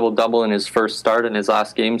got a double-double in his first start in his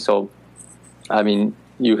last game, so, I mean,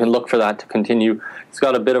 you can look for that to continue. He's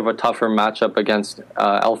got a bit of a tougher matchup against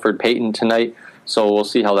Elfrid Payton tonight, so we'll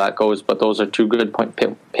see how that goes. But those are two good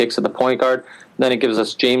picks at the point guard. Then it gives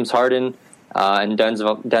us James Harden and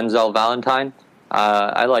Denzel Valentine.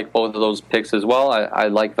 I like both of those picks as well. I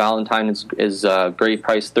like Valentine is a great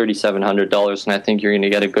price, $3,700, and I think you're going to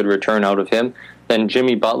get a good return out of him. Then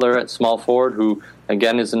Jimmy Butler at small forward, who,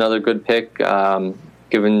 again, is another good pick,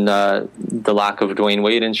 given the lack of Dwayne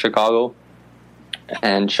Wade in Chicago.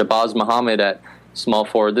 And Shabazz Muhammad at small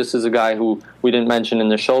forward. This is a guy who we didn't mention in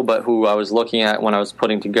the show, but who I was looking at when I was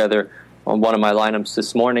putting together one of my lineups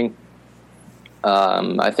this morning.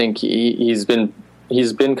 I think he's been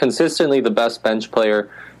consistently the best bench player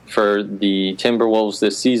for the Timberwolves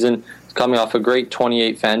this season. He's coming off a great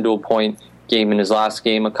 28 FanDuel point game in his last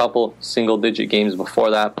game, a couple single-digit games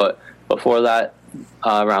before that, but before that,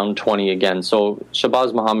 around 20 again. So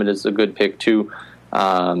Shabazz Muhammad is a good pick too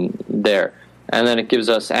there. And then it gives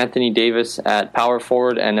us Anthony Davis at power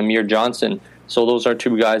forward and Amir Johnson. So those are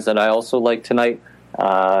two guys that I also like tonight.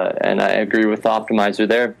 And I agree with the Optimizer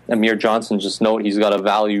there. Amir Johnson, just note he's got a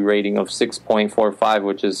value rating of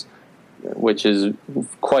 6.45, which is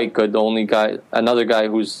quite good. Another guy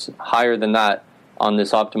who's higher than that on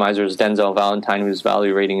this Optimizer is Denzel Valentine, whose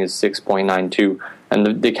value rating is 6.92.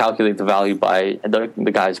 And they calculate the value by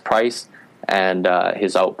the guy's price and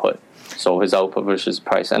his output. So his output versus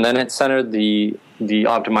price. And then at center, the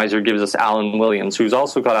optimizer gives us Alan Williams, who's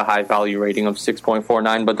also got a high value rating of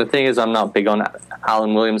 6.49. But the thing is, I'm not big on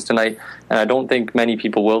Alan Williams tonight, and I don't think many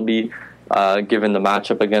people will be, given the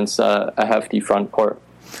matchup against a hefty front court.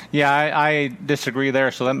 Yeah, I disagree there.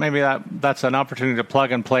 So maybe that's an opportunity to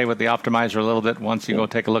plug and play with the optimizer a little bit once you go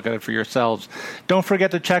take a look at it for yourselves. Don't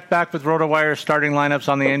forget to check back with RotoWire starting lineups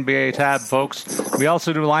on the NBA tab, folks. We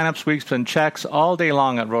also do lineup sweeps and checks all day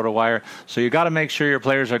long at RotoWire, so you got to make sure your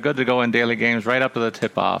players are good to go in daily games right up to the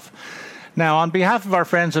tip-off. Now, on behalf of our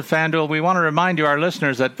friends at FanDuel, we want to remind you, our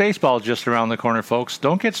listeners, that baseball is just around the corner, folks.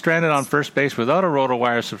 Don't get stranded on first base without a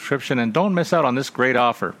RotoWire subscription, and don't miss out on this great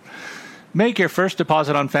offer. Make your first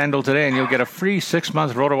deposit on FanDuel today, and you'll get a free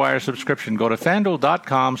 6-month RotoWire subscription. Go to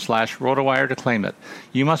FanDuel.com/RotoWire to claim it.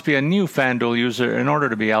 You must be a new FanDuel user in order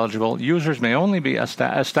to be eligible. Users may only be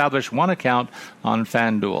establish one account on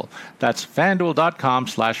FanDuel. That's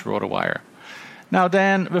FanDuel.com/RotoWire. Now,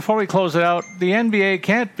 Dan, before we close it out, the NBA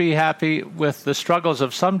can't be happy with the struggles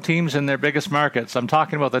of some teams in their biggest markets. I'm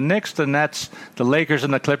talking about the Knicks, the Nets, the Lakers,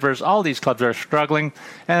 and the Clippers. All these clubs are struggling,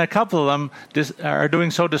 and a couple of them are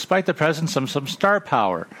doing so despite the presence of some star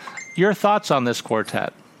power. Your thoughts on this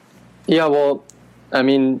quartet? Yeah, well, I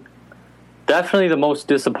mean, definitely the most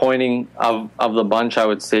disappointing of the bunch, I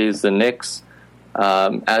would say, is the Knicks.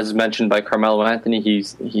 As mentioned by Carmelo Anthony, he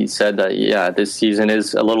said that this season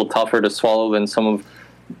is a little tougher to swallow than some of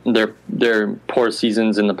their poor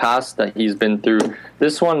seasons in the past that he's been through.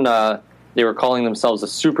 This one, they were calling themselves a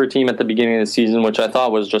super team at the beginning of the season, which I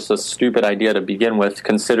thought was just a stupid idea to begin with,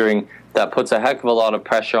 considering that puts a heck of a lot of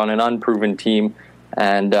pressure on an unproven team,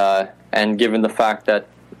 and given the fact that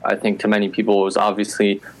I think to many people it was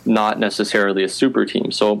obviously not necessarily a super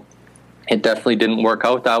team, so it definitely didn't work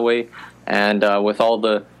out that way. And with all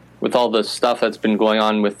the stuff that's been going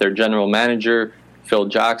on with their general manager, Phil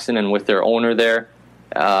Jackson, and with their owner there,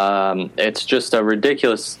 it's just a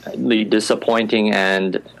ridiculously disappointing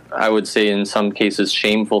and I would say in some cases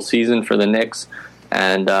shameful season for the Knicks.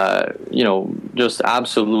 And, just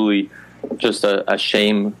absolutely just a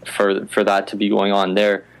shame for that to be going on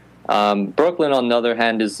there. Brooklyn, on the other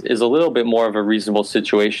hand, is a little bit more of a reasonable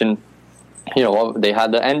situation. They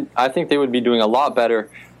had and I think they would be doing a lot better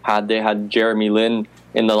had they had Jeremy Lin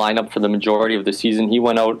in the lineup for the majority of the season. He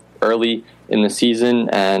went out early in the season,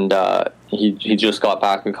 and he just got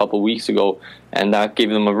back a couple weeks ago, and that gave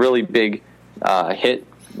them a really big hit,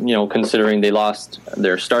 considering they lost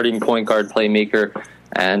their starting point guard playmaker,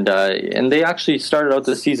 and they actually started out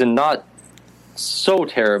the season not so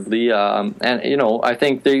terribly, I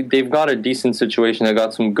think they've got a decent situation. They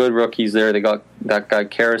got some good rookies there. They got that guy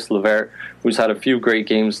Karis LeVert, who's had a few great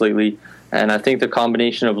games lately. And I think the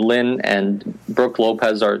combination of Lin and Brook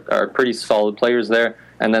Lopez are pretty solid players there.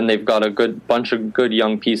 And then they've got a good bunch of good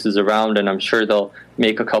young pieces around, and I'm sure they'll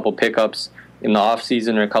make a couple pickups in the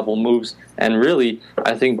offseason or a couple moves. And really,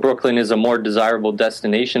 I think Brooklyn is a more desirable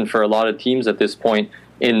destination for a lot of teams at this point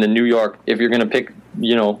in the New York. If you're going to pick,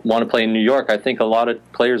 want to play in New York, I think a lot of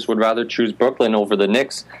players would rather choose Brooklyn over the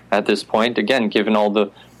Knicks at this point. Again, given all the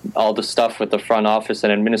stuff with the front office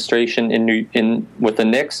and administration with the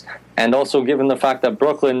Knicks, and also given the fact that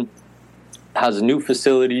Brooklyn has new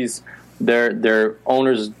facilities, their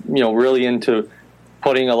owners, really into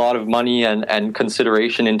putting a lot of money and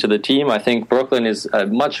consideration into the team. I think Brooklyn is a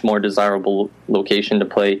much more desirable location to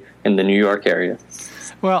play in the New York area.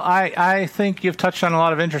 Well, I think you've touched on a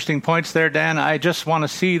lot of interesting points there, Dan. I just want to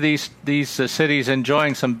see these cities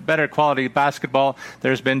enjoying some better quality basketball.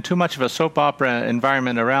 There's been too much of a soap opera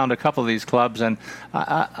environment around a couple of these clubs, and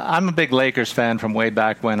I'm a big Lakers fan from way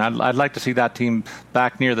back when. I'd like to see that team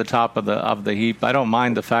back near the top of the heap. I don't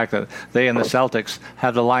mind the fact that they and the Celtics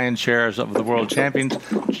have the lion's shares of the world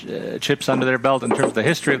championships under their belt in terms of the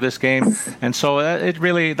history of this game, and so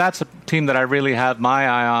that's a team that I really have my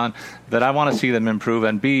eye on, that I want to see them improve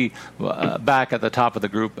and be back at the top of the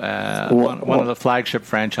group, one of the flagship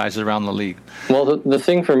franchises around the league. Well, the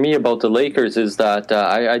thing for me about the Lakers is that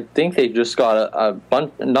I think they just got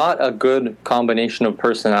not a good combination of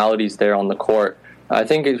personalities there on the court. I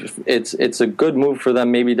think it's a good move for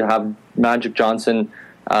them maybe to have Magic Johnson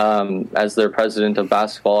as their president of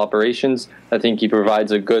basketball operations. I think he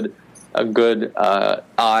provides a good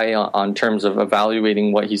eye on terms of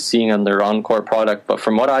evaluating what he's seeing on their on-court product. But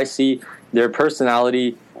from what I see, their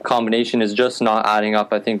personality combination is just not adding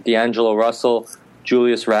up. I think D'Angelo Russell,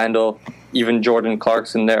 Julius Randle, even Jordan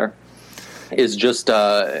Clarkson there is just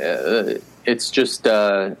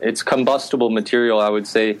it's combustible material, I would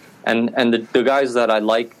say. And the guys that I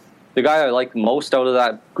like, the guy I like most out of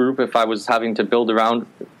that group, if I was having to build around,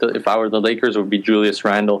 if I were the Lakers, would be Julius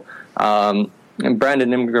Randle. And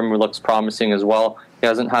Brandon Ingram looks promising as well. He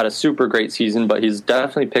hasn't had a super great season, but he's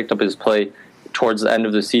definitely picked up his play towards the end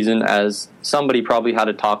of the season, as somebody probably had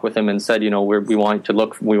a talk with him and said, we want you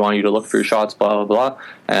to look for your shots, blah blah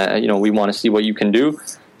blah. We want to see what you can do.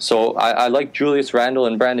 So I like Julius Randle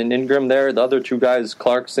and Brandon Ingram there. The other two guys,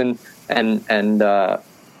 Clarkson and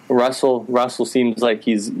Russell. Russell seems like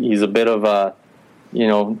he's a bit of a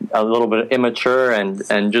little bit immature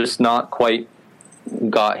and just not quite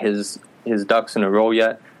got his ducks in a row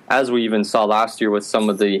yet, as we even saw last year with some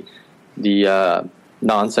of the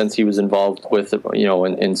nonsense he was involved with,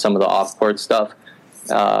 in some of the off-court stuff.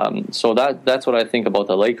 So that's what I think about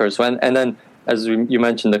the Lakers. And then, as you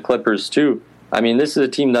mentioned, the Clippers too. I mean, this is a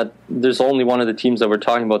team that there's only one of the teams that we're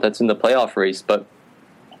talking about that's in the playoff race, but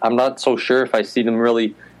I'm not so sure if I see them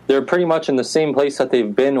really. They're pretty much in the same place that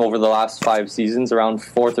they've been over the last 5 seasons, around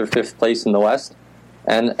 4th or 5th place in the West,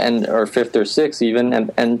 and or 5th or 6th even.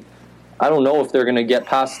 And I don't know if they're going to get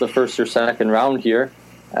past the first or second round here.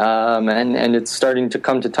 And it's starting to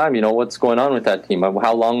come to time. What's going on with that team?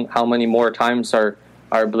 How many more times are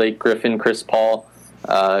Blake Griffin, Chris Paul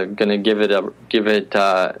going to give it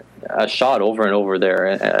a shot over and over there?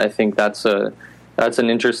 And I think that's an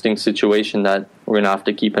interesting situation that we're going to have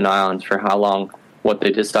to keep an eye on for how long, what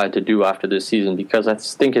they decide to do after this season, because I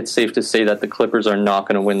think it's safe to say that the Clippers are not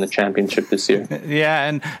going to win the championship this year. Yeah,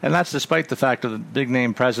 and that's despite the fact of the big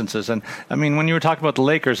name presences. And I mean, when you were talking about the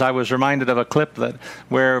Lakers, I was reminded of a clip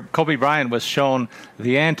where Kobe Bryant was shown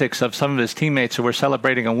the antics of some of his teammates who were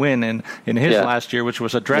celebrating a win in his last year, which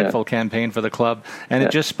was a dreadful campaign for the club. And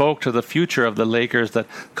it just spoke to the future of the Lakers that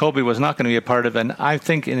Kobe was not going to be a part of. And I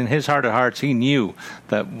think in his heart of hearts, he knew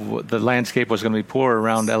that the landscape was going to be poor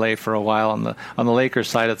around LA for a while on the Lakers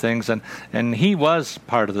side of things, and he was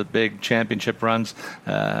part of the big championship runs,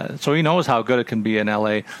 so he knows how good it can be in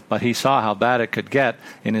LA, but he saw how bad it could get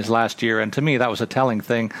in his last year, and to me that was a telling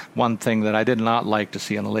thing, one thing that I did not like to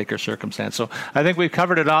see in the Lakers circumstance. So I think we've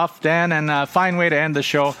covered it off, Dan, and a fine way to end the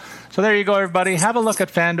show. So there you go, everybody. Have a look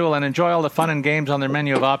at FanDuel and enjoy all the fun and games on their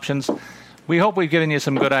menu of options. We hope we've given you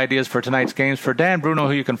some good ideas for tonight's games. For Dan Bruno,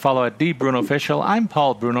 who you can follow at DBrunoOfficial, I'm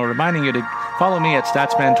Paul Bruno, reminding you to follow me at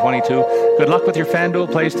Statsman22. Good luck with your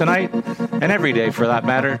FanDuel plays tonight, and every day for that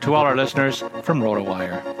matter, to all our listeners from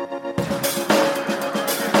RotoWire.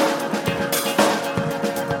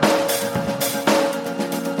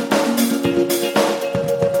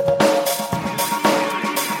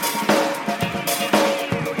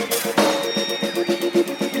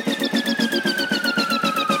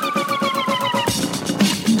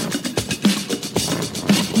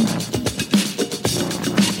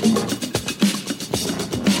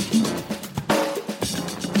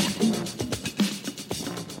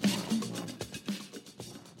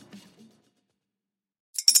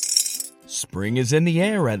 Spring is in the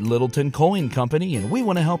air at Littleton Coin Company, and we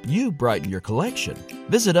want to help you brighten your collection.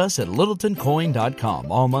 Visit us at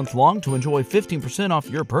littletoncoin.com all month long to enjoy 15% off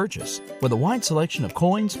your purchase. With a wide selection of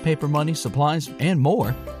coins, paper money, supplies, and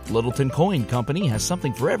more, Littleton Coin Company has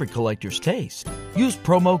something for every collector's taste. Use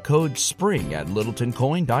promo code SPRING at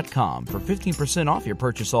littletoncoin.com for 15% off your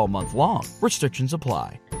purchase all month long. Restrictions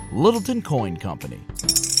apply. Littleton Coin Company.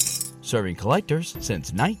 Serving collectors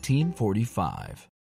since 1945.